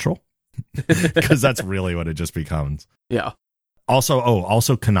Action Central, because that's really what it just becomes. Yeah.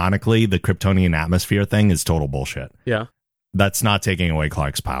 Also canonically, the Kryptonian atmosphere thing is total bullshit. Yeah. That's not taking away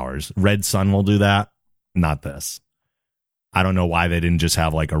Clark's powers. Red Sun will do that, not this. I don't know why they didn't just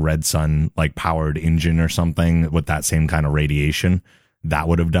have like a Red Sun like powered engine or something with that same kind of radiation. That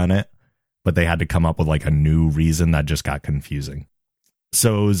would have done it, but they had to come up with like a new reason that just got confusing.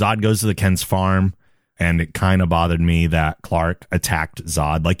 So Zod goes to the Kent's farm, and it kind of bothered me that Clark attacked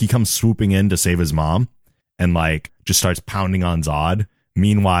Zod. Like, he comes swooping in to save his mom and like just starts pounding on Zod.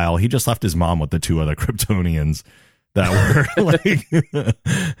 Meanwhile, he just left his mom with the two other Kryptonians that were like,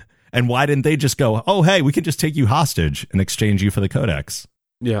 and why didn't they just go, oh, hey, we can just take you hostage and exchange you for the Codex?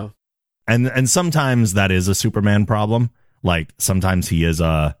 Yeah. And sometimes that is a Superman problem. Like, sometimes he is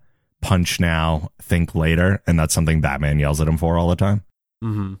a punch now, think later, and that's something Batman yells at him for all the time.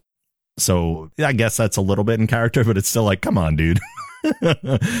 Mm-hmm. So I guess that's a little bit in character, but it's still like, come on, dude.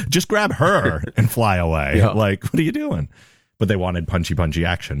 Just grab her and fly away. Yeah. Like, what are you doing? But they wanted punchy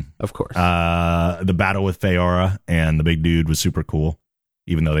action. Of course. The battle with Feora and the big dude was super cool,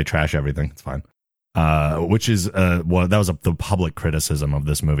 even though they trash everything. It's fine. Which is, that was the public criticism of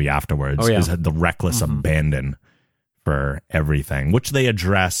this movie afterwards, is the reckless abandon for everything, which they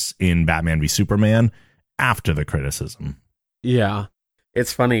address in Batman v Superman after the criticism. Yeah.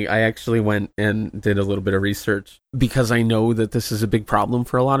 It's funny. I actually went and did a little bit of research because I know that this is a big problem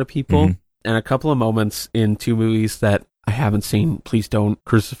for a lot of people. And a couple of moments in two movies that I haven't seen, please don't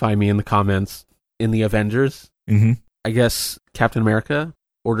crucify me in the comments, in the Avengers. I guess Captain America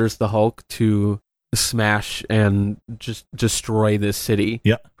orders the Hulk to smash and just destroy this city.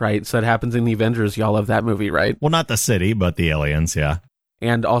 Yeah. Right? So that happens in the Avengers. Y'all love that movie, right? Well, not the city, but the aliens, yeah.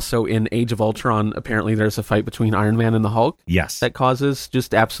 And also in Age of Ultron, apparently there's a fight between Iron Man and the Hulk. Yes. That causes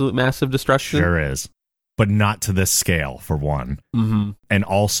just absolute massive destruction. Sure is. But not to this scale, for one. And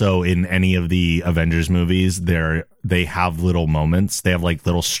also in any of the Avengers movies, they have little moments. They have like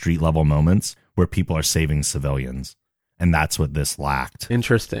little street level moments where people are saving civilians. And that's what this lacked.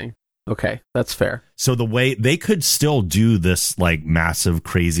 Interesting. Okay, that's fair. So the way they could still do this like massive,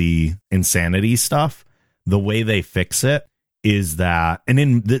 crazy insanity stuff, the way they fix it is that,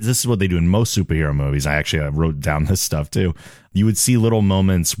 and this is what they do in most superhero movies. I wrote down this stuff too. You would see little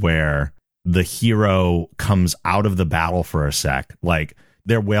moments where the hero comes out of the battle for a sec, like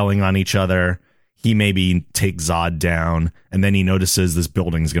they're wailing on each other. He maybe takes Zod down, and then he notices this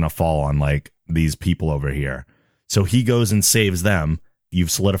building's going to fall on like these people over here. So he goes and saves them.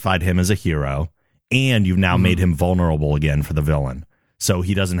 You've solidified him as a hero, and you've now made him vulnerable again for the villain. So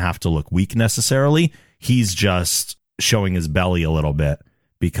he doesn't have to look weak necessarily. He's just showing his belly a little bit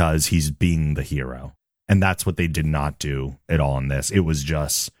because he's being the hero. And that's what they did not do at all in this. It was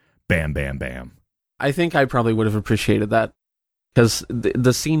just bam, bam, bam. I think I probably would have appreciated that because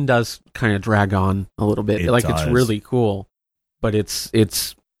the scene does kind of drag on a little bit. It's really cool, but it's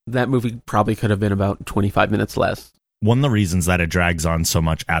that movie probably could have been about 25 minutes less. One of the reasons that it drags on so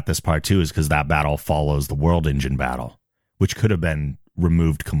much at this part too is because that battle follows the World Engine battle, which could have been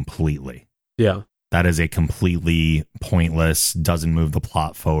removed completely. Yeah. That is a completely pointless, doesn't move the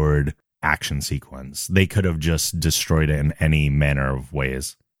plot forward action sequence. They could have just destroyed it in any manner of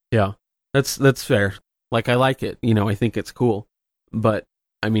ways. Yeah, that's fair. Like, I like it. I think it's cool. But,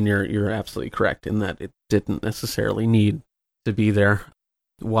 I mean, you're absolutely correct in that it didn't necessarily need to be there.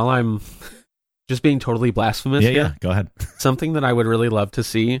 While I'm just being totally blasphemous here. Yeah, go ahead. Something that I would really love to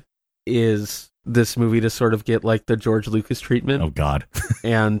see is this movie to sort of get like the George Lucas treatment. Oh, God.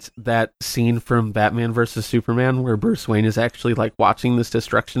 And that scene from Batman versus Superman where Bruce Wayne is actually like watching this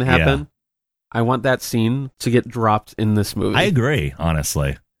destruction happen. Yeah. I want that scene to get dropped in this movie. I agree,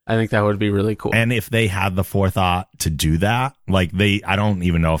 honestly. I think that would be really cool. And if they had the forethought to do that, like I don't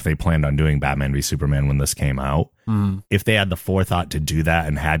even know if they planned on doing Batman v Superman when this came out. If they had the forethought to do that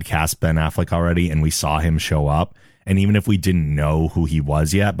and had cast Ben Affleck already and we saw him show up, and even if we didn't know who he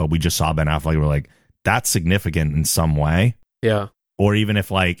was yet, but we just saw Ben Affleck, we're like, that's significant in some way. Yeah. Or even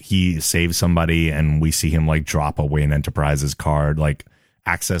if like he saves somebody and we see him like drop a Wayne Enterprises card, like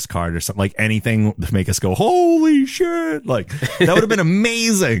access card or something, like anything to make us go, holy shit. Like that would have been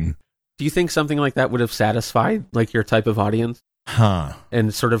amazing. Do you think something like that would have satisfied like your type of audience? Huh.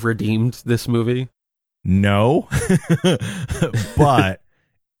 And sort of redeemed this movie? No. But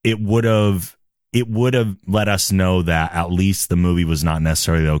it would have let us know that at least the movie was not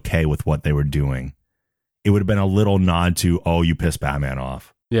necessarily okay with what they were doing. It would have been a little nod to, oh, you pissed Batman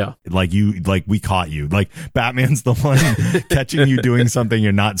off. Yeah. Like we caught you. Like Batman's the one catching you doing something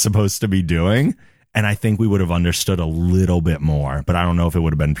you're not supposed to be doing. And I think we would have understood a little bit more, but I don't know if it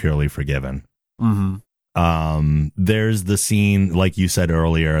would have been purely forgiven. Mm-hmm. There's the scene, like you said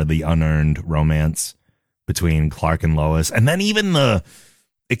earlier, the unearned romance between Clark and Lois. And then even the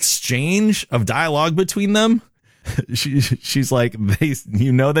exchange of dialogue between them. She's like,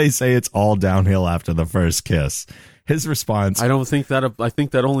 they say it's all downhill after the first kiss. His response, I think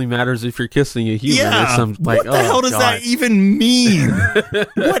that only matters if you're kissing a human. Yeah, what the hell does that even mean?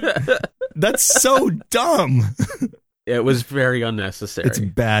 What? That's so dumb. It was very unnecessary. It's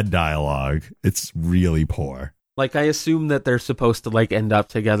bad dialogue. It's really poor. Like, I assume that they're supposed to like end up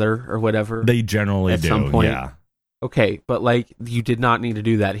together or whatever. They generally at do, some point. yeah. Okay, but like, you did not need to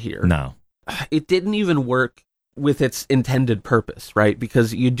do that here. No. It didn't even work with its intended purpose, right?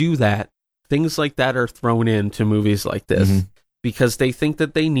 Because you do that, things like that are thrown into movies like this because they think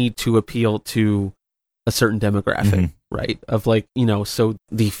that they need to appeal to a certain demographic, right? Of like, so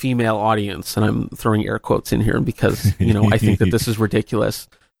the female audience, and I'm throwing air quotes in here because, I think that this is ridiculous,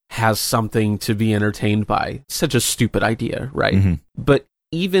 has something to be entertained by. Such a stupid idea, right? But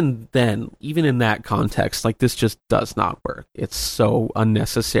even then, even in that context, like this just does not work. It's so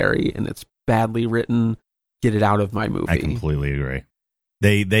unnecessary and it's badly written. Get it out of my movie. I completely agree.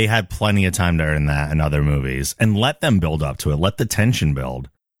 They had plenty of time to earn that in other movies and let them build up to it. Let the tension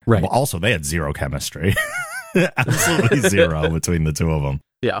build. Right. Well, also, they had zero chemistry. Absolutely zero between the two of them.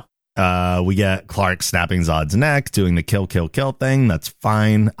 Yeah. We get Clark snapping Zod's neck, doing the kill thing. That's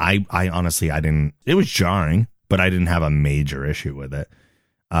fine. I honestly, it was jarring, but I didn't have a major issue with it.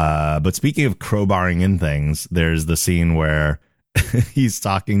 But speaking of crowbarring in things, there's the scene where he's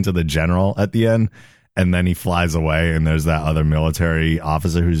talking to the general at the end. And then he flies away, and there's that other military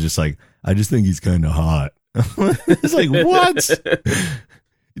officer who's just like, I just think he's kind of hot. It's like, what?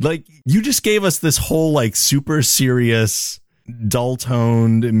 Like, you just gave us this whole, like, super serious,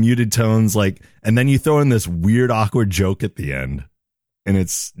 dull-toned, muted tones, like, and then you throw in this weird, awkward joke at the end, and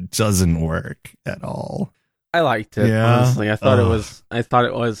it doesn't work at all. I liked it, honestly. I thought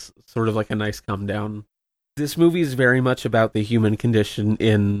it was sort of like a nice come down. This movie is very much about the human condition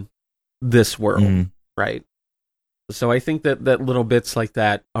in this world. Right. So I think that little bits like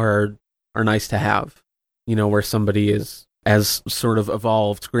that are nice to have, where somebody as sort of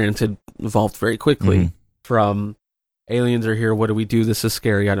evolved very quickly from aliens are here. What do we do? This is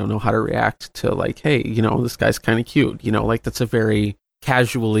scary. I don't know how to react to like, hey, this guy's kind of cute, like that's a very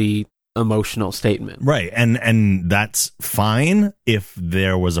casually emotional statement. Right. And that's fine if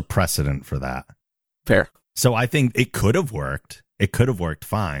there was a precedent for that. Fair. So I think it could have worked. It could have worked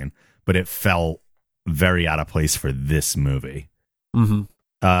fine, but it felt very out of place for this movie. And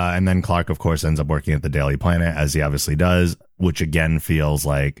then Clark, of course, ends up working at the Daily Planet, as he obviously does, which again feels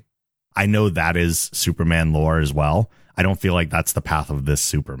like, I know that is Superman lore as well. I don't feel like that's the path of this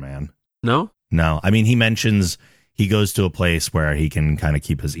Superman. No? No. I mean, he mentions he goes to a place where he can kind of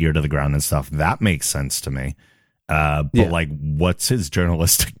keep his ear to the ground and stuff. That makes sense to me. But like, what's his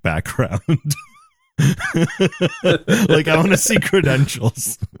journalistic background? Like, I want to see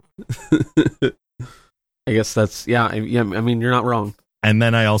credentials. I guess that's, I mean, you're not wrong. And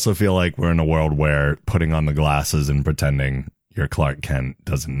then I also feel like we're in a world where putting on the glasses and pretending you're Clark Kent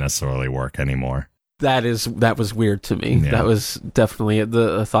doesn't necessarily work anymore. That was weird to me. Yeah. That was definitely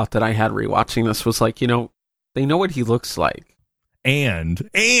the thought that I had rewatching this was like, they know what he looks like. And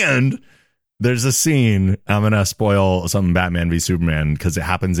there's a scene, I'm going to spoil something Batman v Superman because it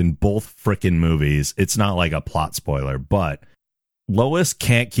happens in both frickin' movies. It's not like a plot spoiler, but Lois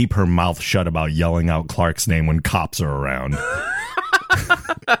can't keep her mouth shut about yelling out Clark's name when cops are around.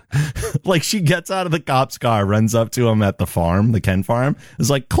 Like, she gets out of the cop's car, runs up to him at the farm, the Kent farm, is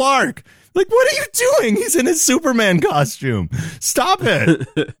like, Clark, like, what are you doing? He's in his Superman costume. Stop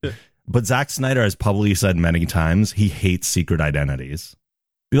it. But Zack Snyder has publicly said many times he hates secret identities.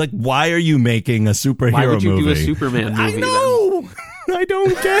 Be like, why are you making a superhero movie? Why would you do a Superman movie? I know. I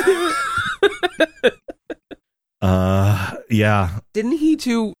don't get it. Yeah. Didn't he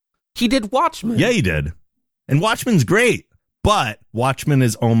do... He did Watchmen. Yeah, he did. And Watchmen's great. But Watchmen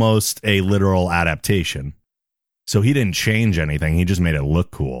is almost a literal adaptation. So he didn't change anything. He just made it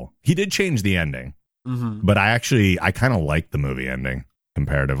look cool. He did change the ending. Mm-hmm. But I kind of like the movie ending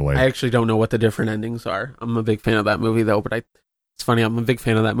comparatively. I actually don't know what the different endings are. I'm a big fan of that movie, though. But it's funny, I'm a big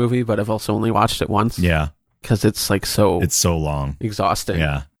fan of that movie, but I've also only watched it once. Yeah. Because it's like so... It's so long. Exhausting.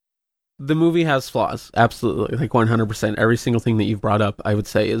 Yeah. The movie has flaws. Absolutely. Like 100%. Every single thing that you've brought up, I would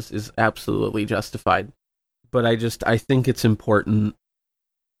say, is absolutely justified. But I think it's important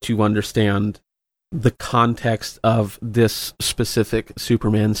to understand the context of this specific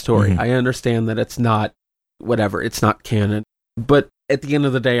Superman story. Mm-hmm. I understand that it's not canon. But at the end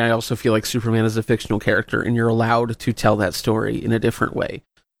of the day, I also feel like Superman is a fictional character, and you're allowed to tell that story in a different way,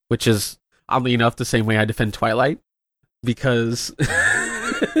 which is, oddly enough, the same way I defend Twilight, because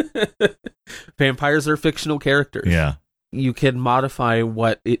vampires are fictional characters. Yeah. You can modify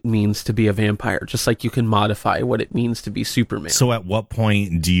what it means to be a vampire, just like you can modify what it means to be Superman. So at what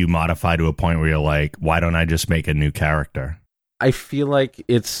point do you modify to a point where you're like, why don't I just make a new character? I feel like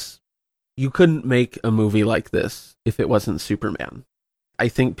you couldn't make a movie like this if it wasn't Superman. I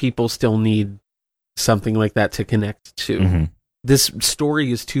think people still need something like that to connect to. Mm-hmm. This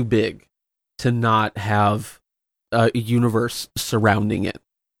story is too big to not have a universe surrounding it.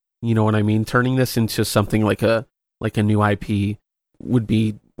 You know what I mean? Turning this into something like a new IP would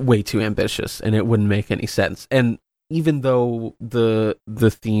be way too ambitious, and it wouldn't make any sense. And even though the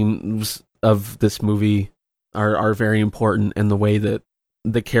themes of this movie are very important, and the way that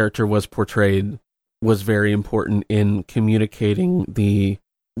the character was portrayed was very important in communicating the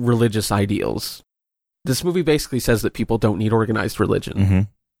religious ideals, this movie basically says that people don't need organized religion.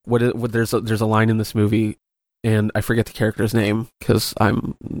 Mm-hmm. There's a line in this movie, and I forget the character's name because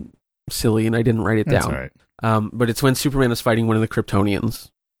I'm silly and I didn't write it down. That's right. But it's when Superman is fighting one of the Kryptonians,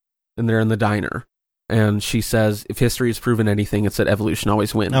 and they're in the diner, and she says, if history has proven anything, it's that evolution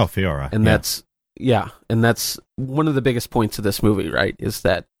always wins. Oh, Fiora. And that's one of the biggest points of this movie, right, is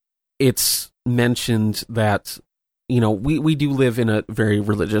that it's mentioned that, we do live in a very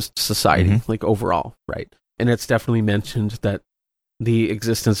religious society, mm-hmm. like overall, right? And it's definitely mentioned that the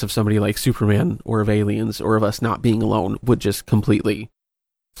existence of somebody like Superman, or of aliens, or of us not being alone would just completely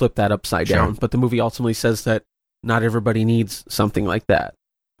flip that upside down. But the movie ultimately says that not everybody needs something like that.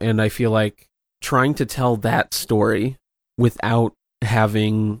 And I feel like trying to tell that story without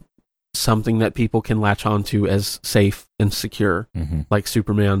having something that people can latch onto as safe and secure, mm-hmm. like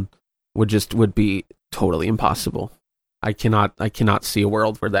Superman, would be totally impossible. I cannot see a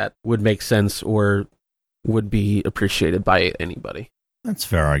world where that would make sense or would be appreciated by anybody. That's a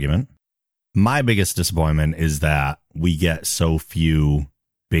fair argument. My biggest disappointment is that we get so few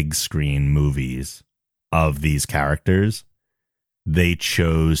big screen movies of these characters. They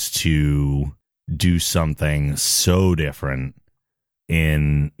chose to do something so different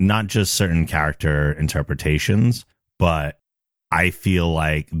in not just certain character interpretations, but I feel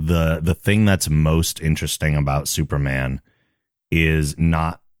like the thing that's most interesting about Superman is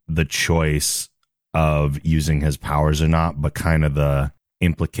not the choice of using his powers or not, but kind of the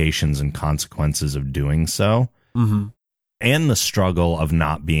implications and consequences of doing so. Mm-hmm. And the struggle of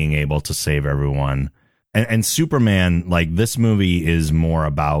not being able to save everyone. And Superman, like, this movie is more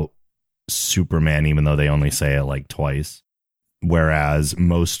about Superman, even though they only say it like twice. Whereas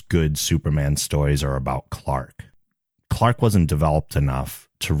most good Superman stories are about Clark. Clark wasn't developed enough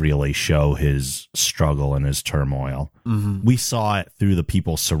to really show his struggle and his turmoil. Mm-hmm. We saw it through the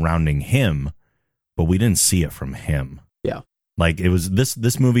people surrounding him, but we didn't see it from him. Yeah. Like, it was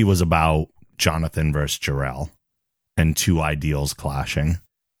this movie was about Jonathan versus Jor-El and two ideals clashing.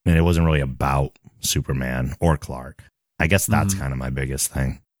 And it wasn't really about Superman or Clark. I guess that's kind of my biggest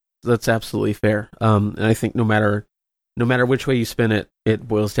thing. That's absolutely fair. And I think no matter which way you spin it, it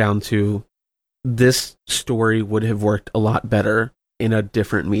boils down to this story would have worked a lot better in a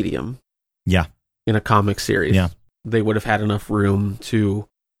different medium. Yeah. In a comic series. Yeah. They would have had enough room to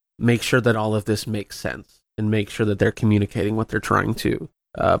make sure that all of this makes sense and make sure that they're communicating what they're trying to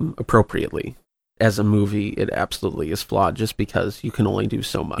appropriately. As a movie, it absolutely is flawed just because you can only do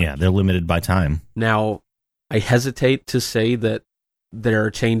so much. Yeah, they're limited by time. Now, I hesitate to say that there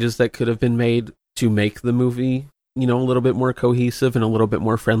are changes that could have been made to make the movie, a little bit more cohesive and a little bit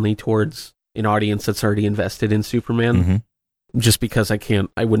more friendly towards an audience that's already invested in Superman. Mm-hmm. Just because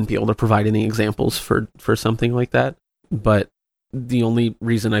I wouldn't be able to provide any examples for something like that. But the only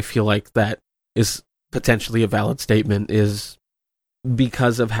reason I feel like that is potentially a valid statement is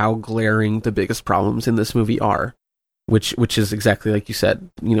because of how glaring the biggest problems in this movie are, which is exactly like you said.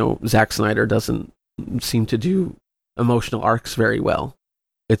 Zack Snyder doesn't seem to do emotional arcs very well.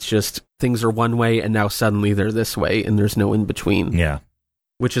 It's just things are one way and now suddenly they're this way and there's no in between. Yeah.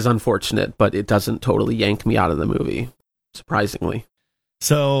 Which is unfortunate, but it doesn't totally yank me out of the movie, surprisingly.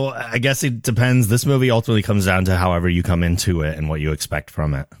 So I guess it depends. This movie ultimately comes down to however you come into it and what you expect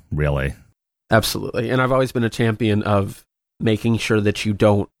from it, really. Absolutely. And I've always been a champion of making sure that you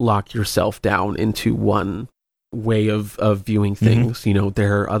don't lock yourself down into one way of viewing things. Mm-hmm.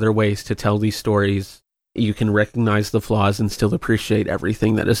 There are other ways to tell these stories. You can recognize the flaws and still appreciate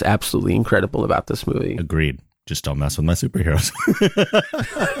everything that is absolutely incredible about this movie. Agreed. Just don't mess with my superheroes.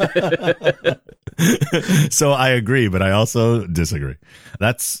 So I agree, but I also disagree.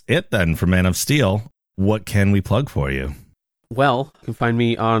 That's it then for Man of Steel. What can we plug for you? Well, you can find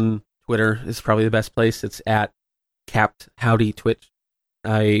me on Twitter. It's probably the best place. It's at Capped Howdy Twitch.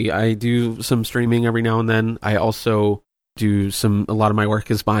 I do some streaming every now and then. I also do a lot of my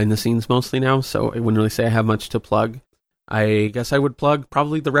work is behind the scenes mostly now, so I wouldn't really say I have much to plug. I guess I would plug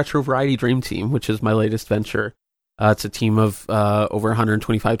probably the Retro Variety Dream Team, which is my latest venture. It's a team of over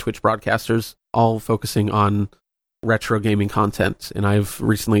 125 Twitch broadcasters, all focusing on retro gaming content. And I've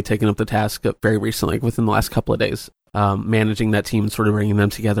recently taken up the task, very recently, within the last couple of days, managing that team, sort of bringing them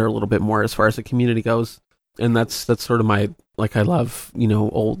together a little bit more as far as the community goes. And that's sort of my, I love,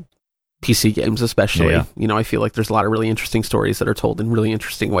 old PC games especially. Yeah. I feel like there's a lot of really interesting stories that are told in really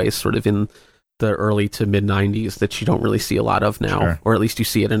interesting ways, sort of in the early to mid 90s that you don't really see a lot of now, Sure. or at least you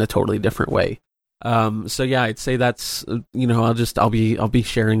see it in a totally different way. So yeah, I'd say that's, I'll be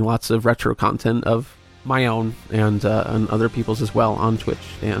sharing lots of retro content of my own and other people's as well on Twitch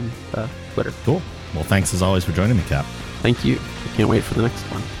and Twitter. Cool. Well, thanks as always for joining me, Cap. Thank you. I can't wait for the next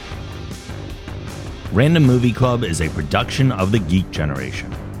one. Random Movie Club is a production of the Geek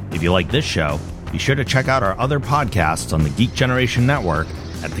Generation. If you like this show, be sure to check out our other podcasts on the Geek Generation Network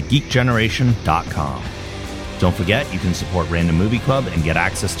at thegeekgeneration.com. Don't forget, you can support Random Movie Club and get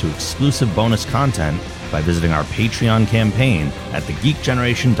access to exclusive bonus content by visiting our Patreon campaign at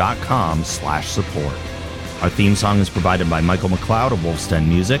thegeekgeneration.com/support. Our theme song is provided by Michael McLeod of Wolfsten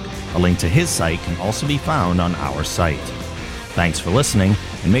Music. A link to his site can also be found on our site. Thanks for listening,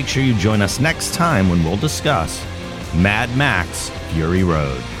 and make sure you join us next time when we'll discuss Mad Max Fury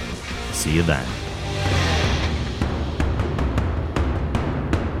Road. See you then.